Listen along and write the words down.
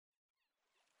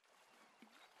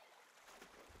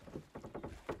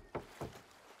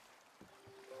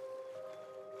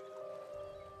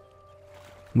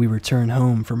We returned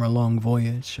home from our long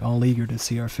voyage, all eager to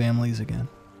see our families again.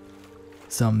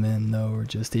 Some men, though, were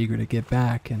just eager to get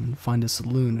back and find a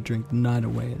saloon to drink the night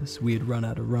away, as we had run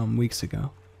out of rum weeks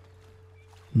ago.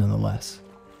 Nonetheless,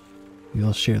 we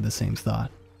all share the same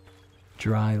thought: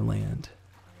 dry land.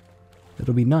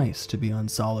 It'll be nice to be on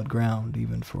solid ground,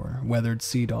 even for weathered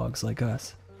sea dogs like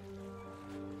us.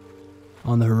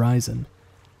 On the horizon,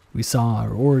 we saw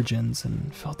our origins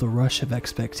and felt the rush of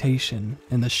expectation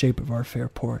in the shape of our fair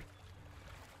port.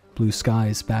 Blue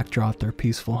skies backdropped our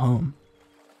peaceful home.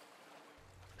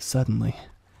 Suddenly,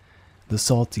 the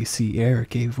salty sea air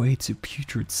gave way to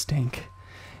putrid stink,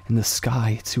 and the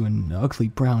sky to an ugly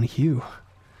brown hue.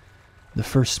 The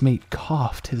first mate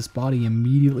coughed, his body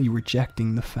immediately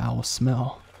rejecting the foul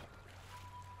smell.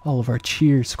 All of our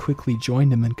cheers quickly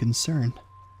joined him in concern.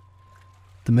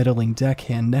 The middling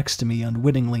deckhand next to me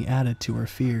unwittingly added to our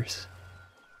fears.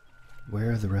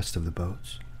 Where are the rest of the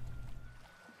boats?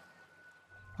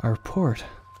 Our port,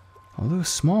 although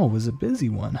small, was a busy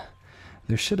one.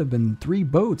 There should have been 3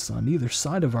 boats on either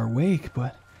side of our wake,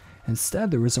 but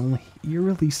instead there was only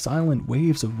eerily silent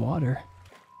waves of water.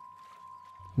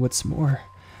 What's more,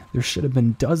 there should have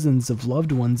been dozens of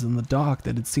loved ones in the dock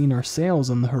that had seen our sails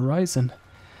on the horizon.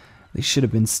 They should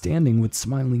have been standing with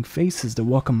smiling faces to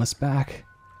welcome us back.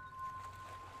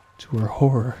 To our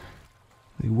horror,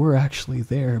 they were actually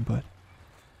there, but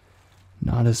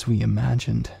not as we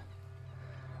imagined.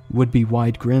 Would-be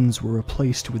wide grins were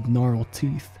replaced with gnarled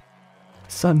teeth.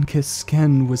 Sun-kissed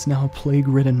skin was now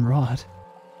plague-ridden rot.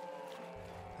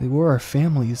 They were our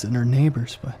families and our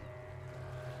neighbors, but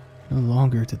no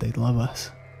longer did they love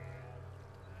us.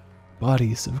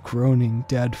 Bodies of groaning,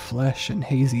 dead flesh and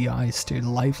hazy eyes stared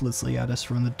lifelessly at us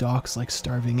from the docks like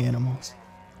starving animals.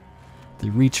 They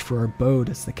reached for our boat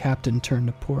as the captain turned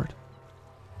to port.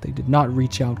 They did not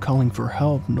reach out calling for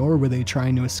help, nor were they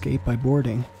trying to escape by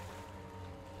boarding.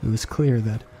 It was clear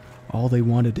that all they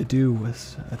wanted to do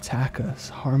was attack us,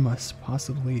 harm us,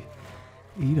 possibly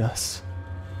eat us.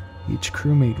 Each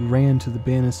crewmate ran to the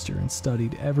banister and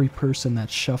studied every person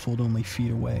that shuffled only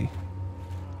feet away.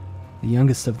 The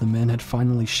youngest of the men had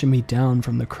finally shimmied down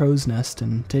from the crow's nest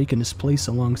and taken his place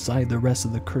alongside the rest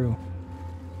of the crew.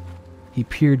 He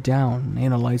peered down,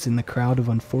 analyzing the crowd of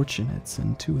unfortunates,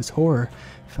 and to his horror,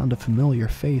 found a familiar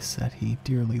face that he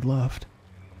dearly loved.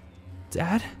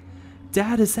 "Dad?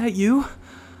 Dad, is that you?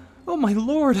 Oh my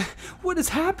lord, what has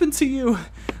happened to you?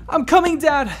 I'm coming,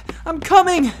 Dad! I'm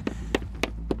coming!"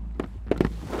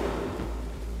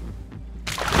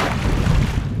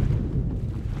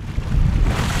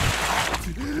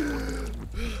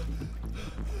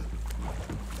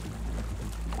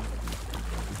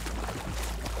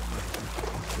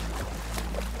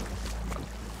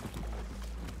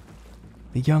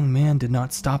 The young man did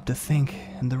not stop to think,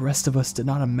 and the rest of us did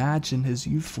not imagine his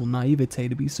youthful naivete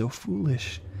to be so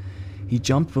foolish. He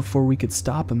jumped before we could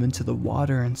stop him into the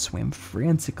water and swam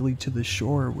frantically to the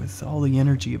shore with all the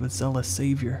energy of a zealous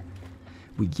savior.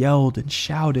 We yelled and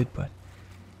shouted, but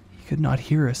he could not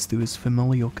hear us through his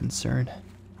familial concern.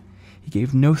 He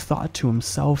gave no thought to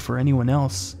himself or anyone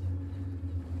else,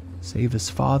 save his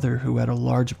father, who had a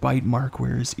large bite mark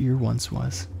where his ear once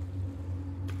was.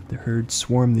 The herd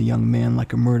swarmed the young man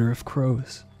like a murder of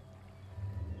crows.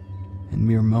 In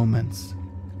mere moments,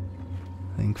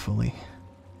 thankfully,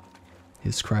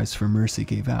 his cries for mercy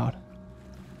gave out,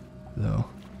 though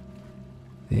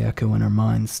they echo in our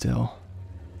minds still.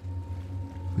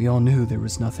 We all knew there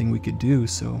was nothing we could do,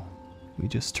 so we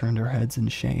just turned our heads in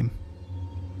shame.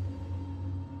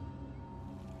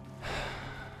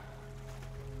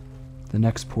 The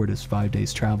next port is 5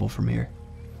 days' travel from here.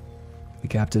 The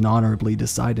captain honorably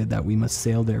decided that we must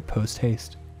sail there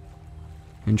post-haste.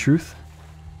 In truth,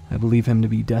 I believe him to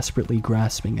be desperately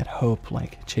grasping at hope,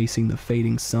 like chasing the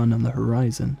fading sun on the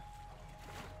horizon.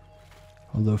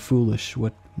 Although foolish,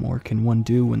 what more can one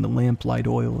do when the lamplight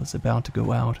oil is about to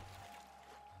go out?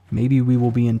 Maybe we will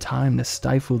be in time to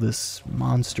stifle this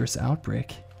monstrous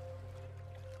outbreak.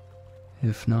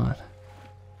 If not,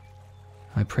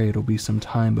 I pray it'll be some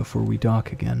time before we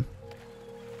dock again.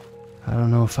 I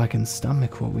don't know if I can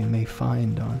stomach what we may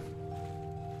find on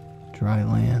dry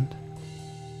land.